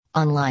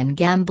Online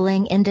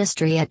gambling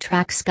industry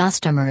attracts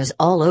customers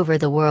all over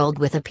the world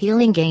with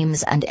appealing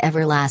games and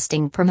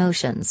everlasting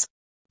promotions.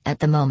 At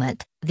the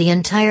moment, the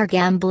entire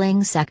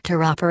gambling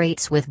sector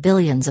operates with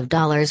billions of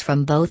dollars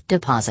from both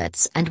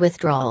deposits and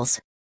withdrawals.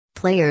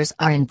 Players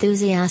are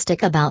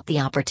enthusiastic about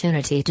the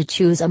opportunity to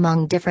choose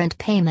among different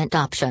payment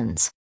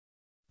options.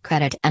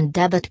 Credit and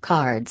debit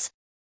cards.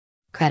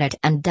 Credit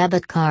and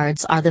debit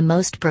cards are the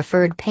most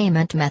preferred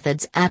payment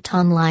methods at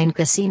online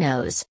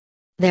casinos.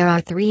 There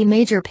are three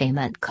major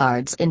payment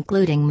cards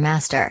including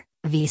Master,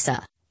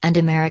 Visa, and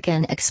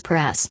American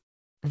Express.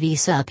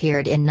 Visa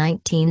appeared in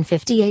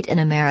 1958 in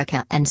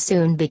America and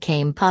soon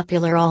became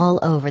popular all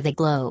over the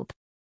globe.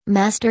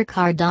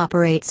 MasterCard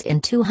operates in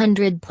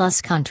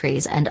 200-plus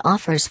countries and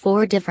offers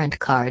 4 different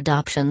card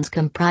options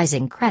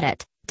comprising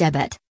credit,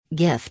 debit,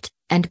 gift,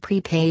 and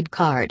prepaid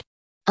card.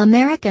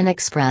 American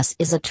Express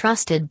is a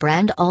trusted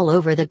brand all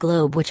over the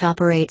globe which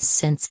operates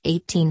since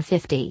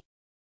 1850.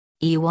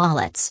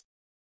 E-wallets.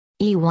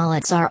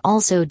 E-wallets are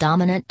also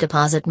dominant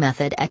deposit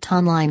method at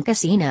online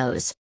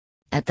casinos.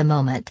 At the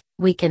moment,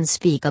 we can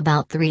speak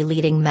about 3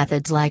 leading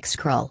methods like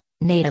Skrill,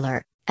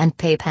 Nadler, and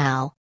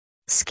PayPal.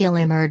 Skrill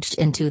emerged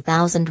in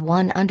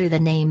 2001 under the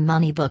name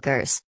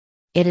Moneybookers.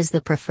 It is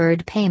the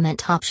preferred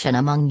payment option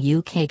among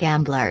UK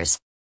gamblers.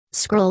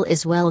 Skrill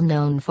is well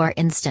known for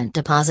instant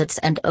deposits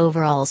and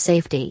overall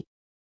safety.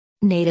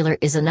 Nadler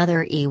is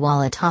another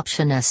e-wallet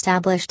option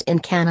established in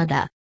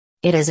Canada.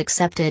 It is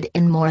accepted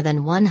in more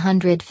than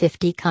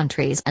 150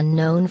 countries and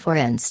known for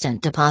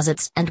instant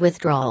deposits and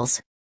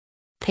withdrawals.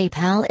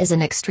 PayPal is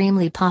an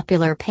extremely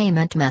popular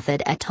payment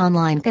method at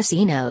online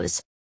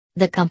casinos.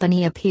 The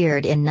company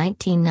appeared in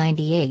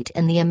 1998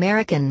 in the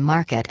American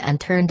market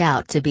and turned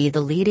out to be the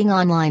leading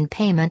online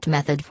payment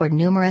method for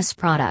numerous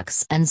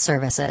products and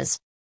services.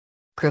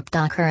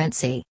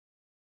 Cryptocurrency.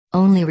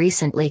 Only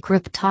recently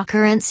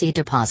cryptocurrency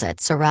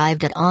deposits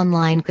arrived at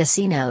online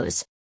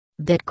casinos.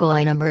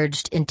 Bitcoin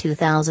emerged in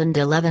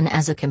 2011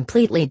 as a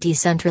completely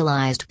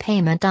decentralized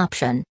payment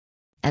option.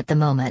 At the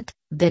moment,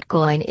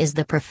 Bitcoin is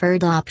the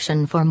preferred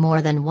option for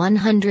more than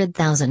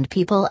 100,000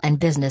 people and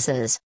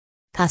businesses.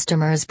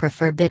 Customers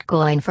prefer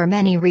Bitcoin for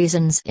many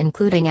reasons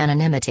including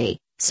anonymity,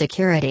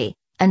 security,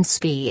 and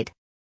speed.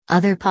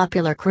 Other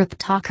popular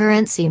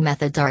cryptocurrency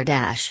methods are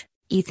Dash,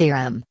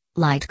 Ethereum,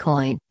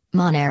 Litecoin,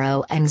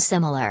 Monero and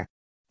similar.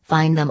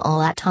 Find them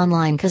all at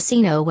online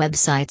casino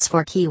websites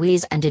for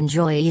Kiwis and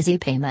enjoy easy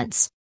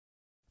payments.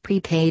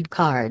 Prepaid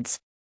cards.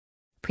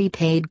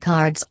 Prepaid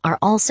cards are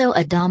also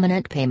a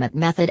dominant payment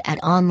method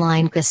at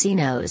online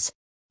casinos.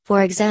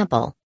 For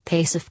example,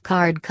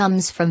 PaySafeCard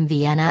comes from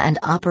Vienna and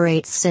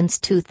operates since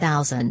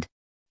 2000.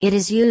 It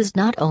is used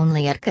not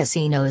only at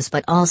casinos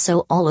but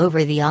also all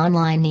over the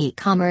online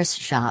e-commerce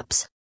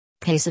shops.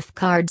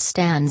 PaySafeCard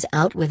stands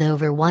out with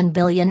over 1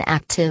 billion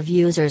active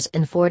users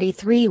in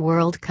 43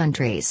 world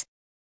countries.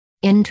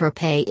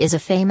 Intrapay is a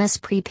famous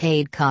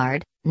prepaid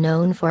card,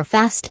 known for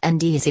fast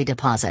and easy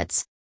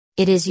deposits.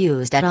 It is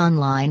used at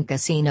online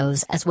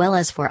casinos as well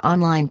as for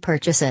online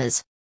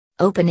purchases.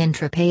 Open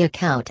Intrapay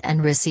account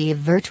and receive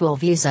virtual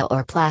Visa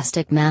or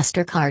plastic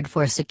MasterCard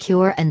for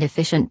secure and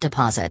efficient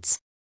deposits.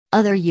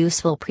 Other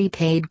useful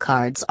prepaid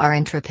cards are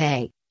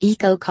Intrapay,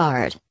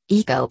 EcoCard,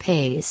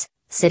 EcoPays,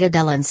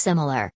 Citadel and similar.